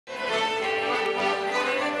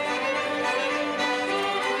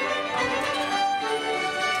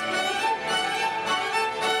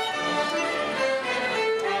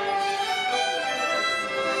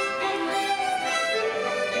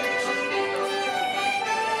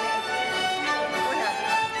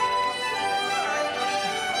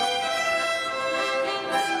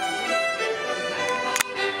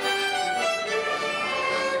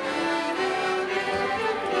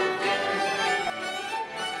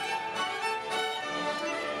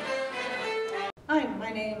Hi,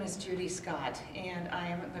 my name is Judy Scott, and I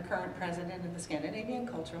am the current president of the Scandinavian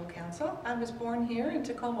Cultural Council. I was born here in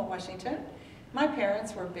Tacoma, Washington. My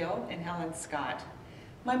parents were Bill and Helen Scott.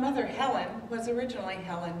 My mother, Helen, was originally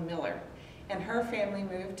Helen Miller, and her family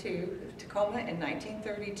moved to Tacoma in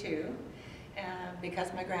 1932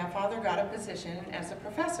 because my grandfather got a position as a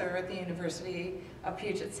professor at the University of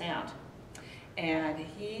Puget Sound. And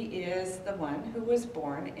he is the one who was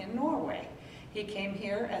born in Norway. He came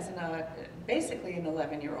here as basically an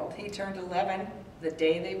 11-year-old. He turned 11 the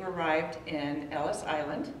day they arrived in Ellis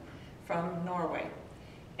Island from Norway.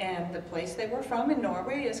 And the place they were from in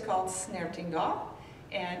Norway is called Snertingdal,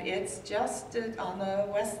 and it's just on the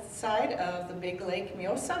west side of the big lake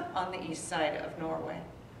Mjosa on the east side of Norway.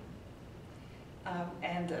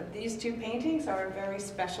 These two paintings are very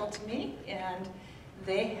special to me, and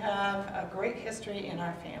they have a great history in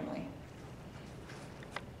our family.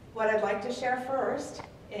 What I'd like to share first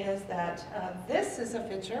is that this is a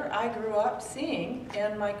picture I grew up seeing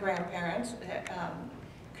in my grandparents,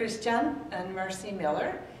 Christian and Mercy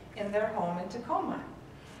Miller, in their home in Tacoma.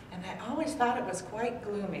 And I always thought it was quite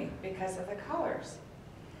gloomy because of the colors.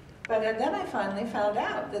 But then I finally found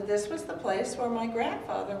out that this was the place where my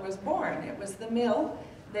grandfather was born. It was the mill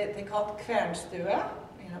that they called Kværnstua,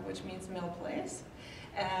 which means mill place.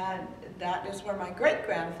 And that is where my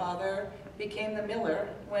great-grandfather became the miller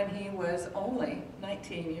when he was only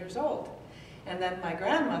 19 years old. And then my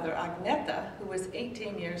grandmother, Agneta, who was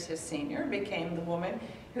 18 years his senior, became the woman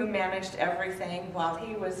who managed everything while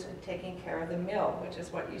he was taking care of the mill, which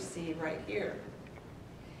is what you see right here.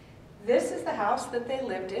 This is the house that they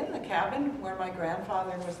lived in, the cabin where my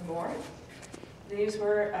grandfather was born. These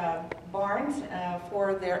were barns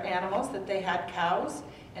for their animals, that they had cows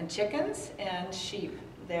and chickens and sheep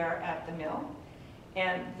there at the mill.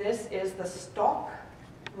 And this is the Stalk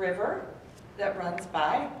River that runs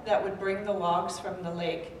by that would bring the logs from the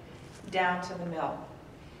lake down to the mill.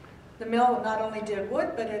 The mill not only did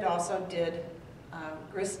wood, but it also did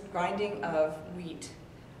grinding of wheat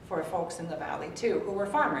for folks in the valley too, who were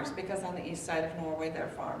farmers, because on the east side of Norway they're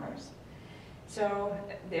farmers. So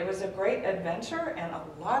it was a great adventure and a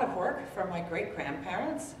lot of work for my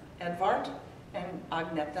great-grandparents, Edvard and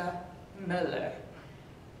Agneta Møller.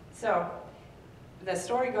 So the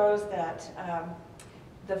story goes that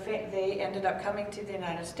they ended up coming to the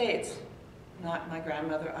United States, not my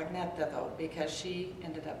grandmother Agneta though, because she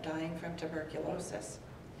ended up dying from tuberculosis.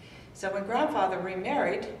 So when grandfather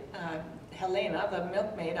remarried Helena, the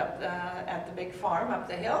milkmaid up at the big farm up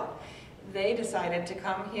the hill, they decided to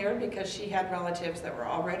come here because she had relatives that were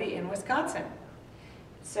already in Wisconsin.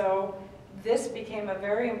 So this became a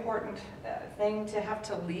very important thing to have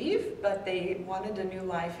to leave, but they wanted a new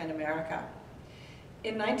life in America.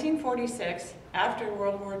 In 1946, after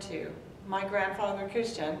World War II, my grandfather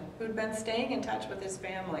Christian, who'd been staying in touch with his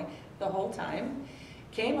family the whole time,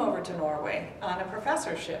 came over to Norway on a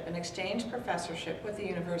professorship, an exchange professorship with the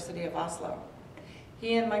University of Oslo.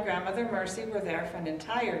 He and my grandmother Mercy were there for an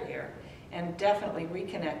entire year and definitely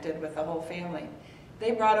reconnected with the whole family.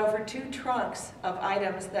 They brought over 2 trunks of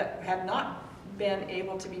items that had not been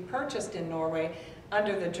able to be purchased in Norway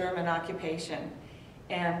under the German occupation.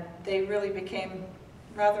 And they really became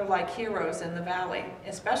rather like heroes in the valley,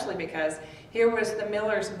 especially because here was the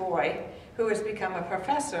miller's boy who has become a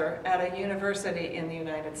professor at a university in the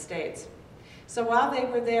United States. So while they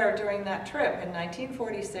were there during that trip in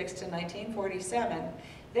 1946 to 1947,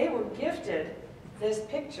 they were gifted this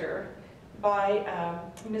picture by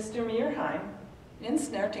Mr. Myrheim in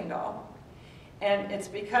Snertingdal. And it's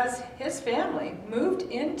because his family moved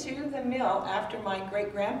into the mill after my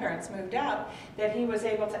great-grandparents moved out that he was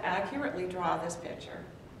able to accurately draw this picture.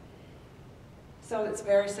 So it's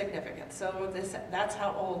very significant. So that's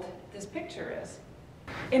how old this picture is.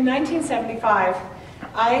 In 1975,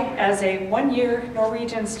 I, as a one-year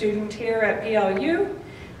Norwegian student here at PLU,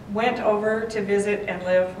 went over to visit and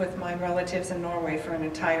live with my relatives in Norway for an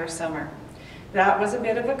entire summer. That was a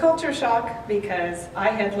bit of a culture shock because I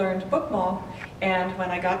had learned Bokmål, and when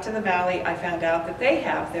I got to the valley, I found out that they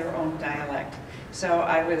have their own dialect. So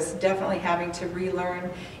I was definitely having to relearn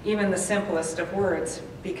even the simplest of words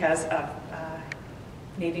because of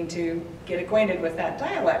needing to get acquainted with that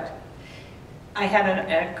dialect. I had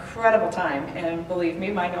an incredible time, and believe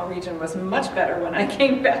me, my Norwegian was much better when I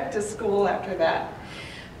came back to school after that.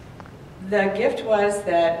 The gift was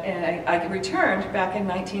that I returned back in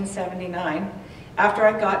 1979 after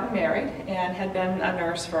I'd gotten married and had been a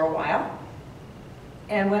nurse for a while.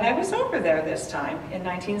 And when I was over there this time, in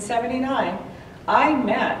 1979, I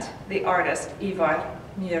met the artist Ivar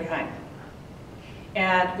Myrheim.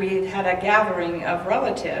 And we had a gathering of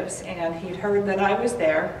relatives, and he'd heard that I was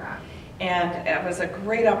there. And it was a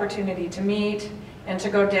great opportunity to meet and to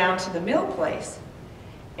go down to the mill place.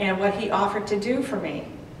 And what he offered to do for me,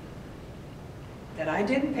 that I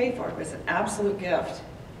didn't pay for, it was an absolute gift,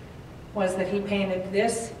 was that he painted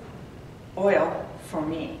this oil for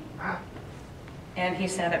me. And he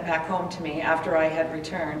sent it back home to me after I had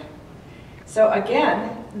returned. So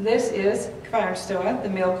again, this is Kvarnstoa, the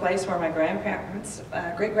mill place where my grandparents,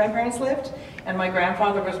 great-grandparents lived, and my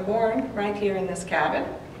grandfather was born right here in this cabin.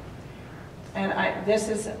 And this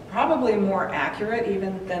is probably more accurate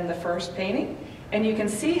even than the first painting. And you can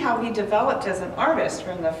see how he developed as an artist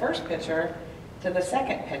from the first picture to the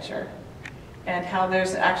second picture, and how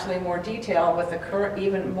there's actually more detail with the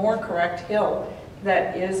even more correct hill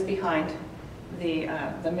that is behind the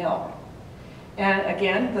mill. And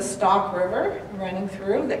again, the Stock River running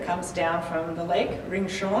through that comes down from the lake,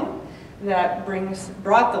 Ringsjön, that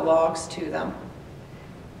brought the logs to them.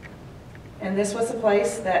 And this was a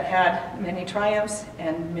place that had many triumphs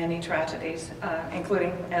and many tragedies,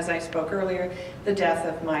 including, as I spoke earlier, the death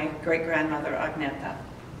of my great-grandmother, Agneta.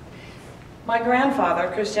 My grandfather,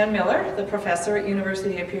 Christian Miller, the professor at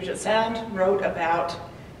University of Puget Sound, wrote about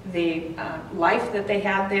the life that they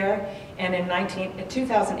had there. And in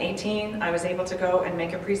 2018, I was able to go and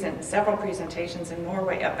make several presentations in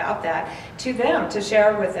Norway about that to them, to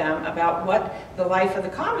share with them about what the life of the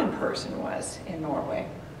common person was in Norway.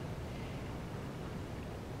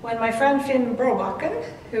 When my friend Finn Brobakken,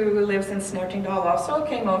 who lives in Snertingdal also,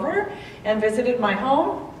 came over and visited my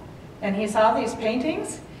home, and he saw these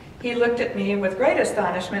paintings, he looked at me with great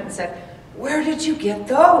astonishment and said, "Where did you get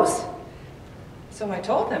those?" So I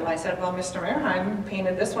told him, I said, well, Mr. Merheim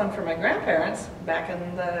painted this one for my grandparents back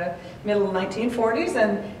in the middle 1940s,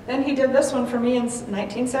 and then he did this one for me in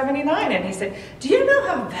 1979. And he said, "Do you know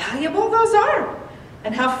how valuable those are?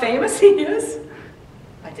 And how famous he is?"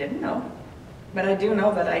 I didn't know. But I do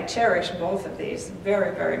know that I cherish both of these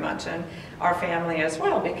very, very much, and our family as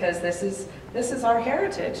well, because this is our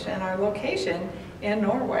heritage and our location in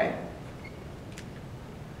Norway.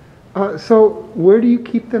 So where do you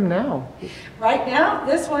keep them now? Right now,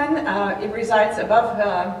 this one, it resides above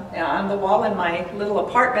on the wall in my little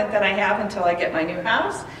apartment that I have until I get my new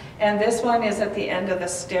house. And this one is at the end of the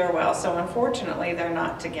stairwell, so unfortunately they're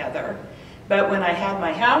not together. But when I have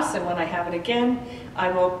my house and when I have it again,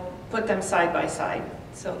 I will put them side by side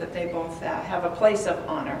so that they both have a place of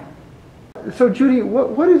honor. So Judy,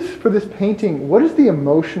 what is, for this painting, what is the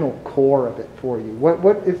emotional core of it for you?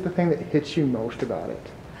 What is the thing that hits you most about it?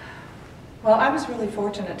 Well, I was really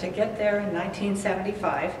fortunate to get there in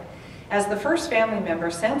 1975 as the first family member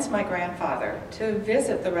since my grandfather to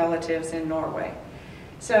visit the relatives in Norway.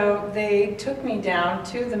 So they took me down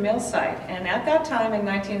to the mill site, and at that time in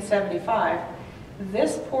 1975,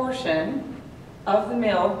 this portion of the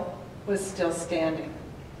mill was still standing.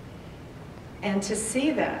 And to see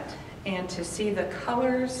that, and to see the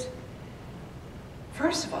colors,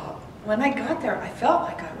 first of all, when I got there, I felt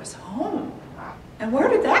like I was home. And where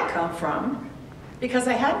did that come from? Because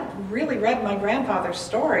I hadn't really read my grandfather's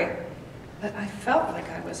story, but I felt like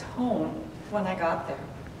I was home when I got there.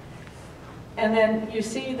 And then you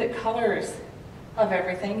see the colors of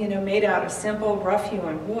everything, you know, made out of simple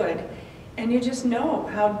rough-hewn wood, and you just know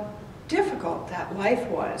how difficult that life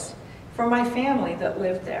was for my family that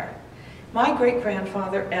lived there. My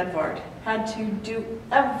great-grandfather, Edvard, had to do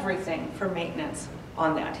everything for maintenance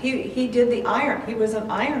on that. He did the iron. He was an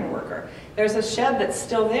iron worker. There's a shed that's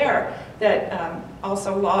still there that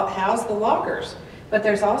also housed the loggers. But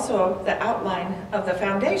there's also the outline of the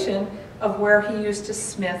foundation of where he used to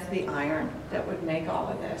smith the iron that would make all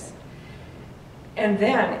of this. And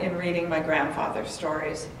then in reading my grandfather's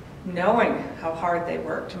stories, knowing how hard they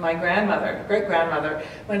worked. My grandmother, great-grandmother,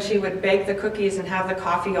 when she would bake the cookies and have the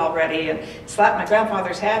coffee all ready and slap my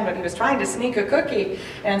grandfather's hand when he was trying to sneak a cookie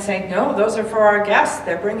and say, "No, those are for our guests.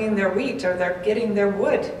 They're bringing their wheat or they're getting their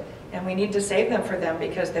wood, and we need to save them for them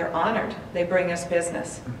because they're honored. They bring us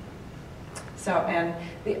business." So, and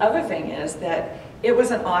the other thing is that it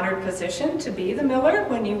was an honored position to be the miller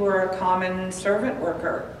when you were a common servant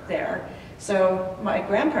worker there. So my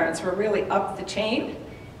grandparents were really up the chain,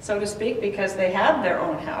 so to speak, because they had their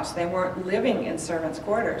own house. They weren't living in servants'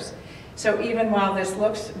 quarters. So even while this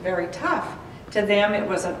looks very tough, to them it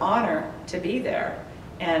was an honor to be there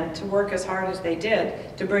and to work as hard as they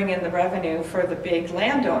did to bring in the revenue for the big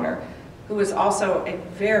landowner, who was also a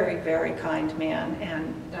very, very kind man,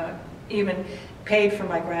 and even paid for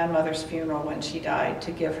my grandmother's funeral when she died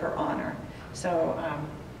to give her honor. So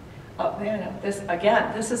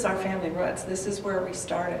this is our family roots. This is where we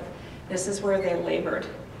started. This is where they labored.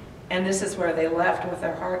 And this is where they left with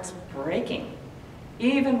their hearts breaking.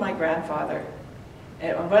 Even my grandfather.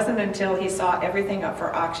 It wasn't until he saw everything up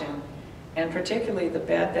for auction, and particularly the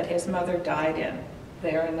bed that his mother died in,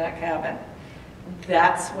 there in that cabin,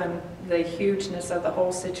 that's when the hugeness of the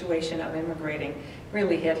whole situation of immigrating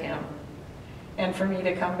really hit him. And for me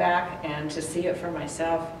to come back and to see it for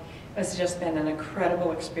myself has just been an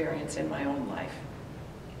incredible experience in my own life.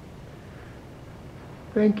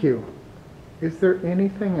 Thank you. Is there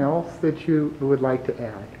anything else that you would like to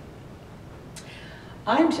add?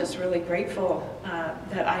 I'm just really grateful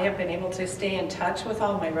that I have been able to stay in touch with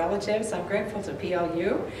all my relatives. I'm grateful to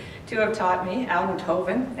PLU to have taught me,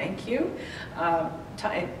 Aldenhoven, thank you,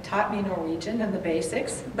 taught me Norwegian and the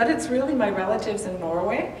basics. But it's really my relatives in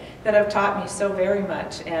Norway that have taught me so very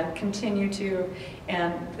much and continue to,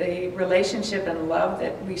 and the relationship and love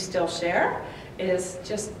that we still share is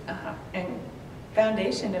just a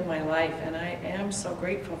foundation in my life, and I am so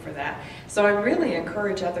grateful for that. So I really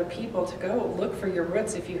encourage other people to go look for your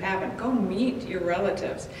roots if you haven't. Go meet your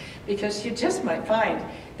relatives, because you just might find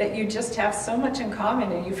that you just have so much in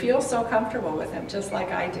common and you feel so comfortable with them, just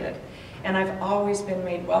like I did. And I've always been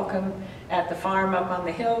made welcome at the farm up on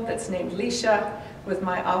the hill that's named Lisha, with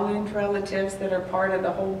my Alund relatives that are part of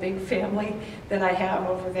the whole big family that I have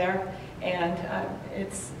over there. And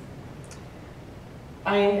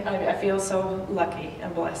I feel so lucky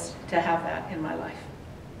and blessed to have that in my life.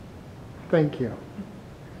 Thank you.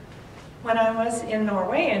 When I was in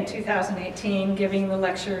Norway in 2018 giving the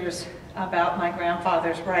lectures about my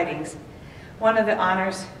grandfather's writings, one of the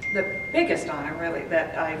honors, the biggest honor really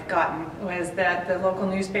that I've gotten, was that the local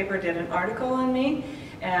newspaper did an article on me,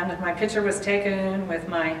 and my picture was taken with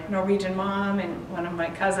my Norwegian mom and one of my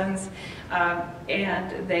cousins,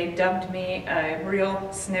 and they dubbed me a real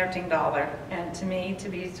Snertingdaler. And to me, to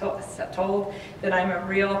be told that I'm a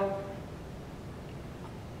real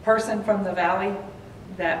person from the valley,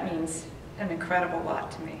 that means an incredible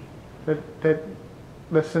lot to me.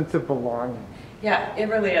 The sense of belonging. Yeah, it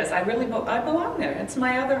really is. I belong there. It's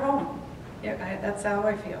my other home. Yeah, that's how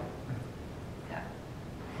I feel. Yeah.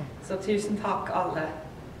 So tusen takk alle.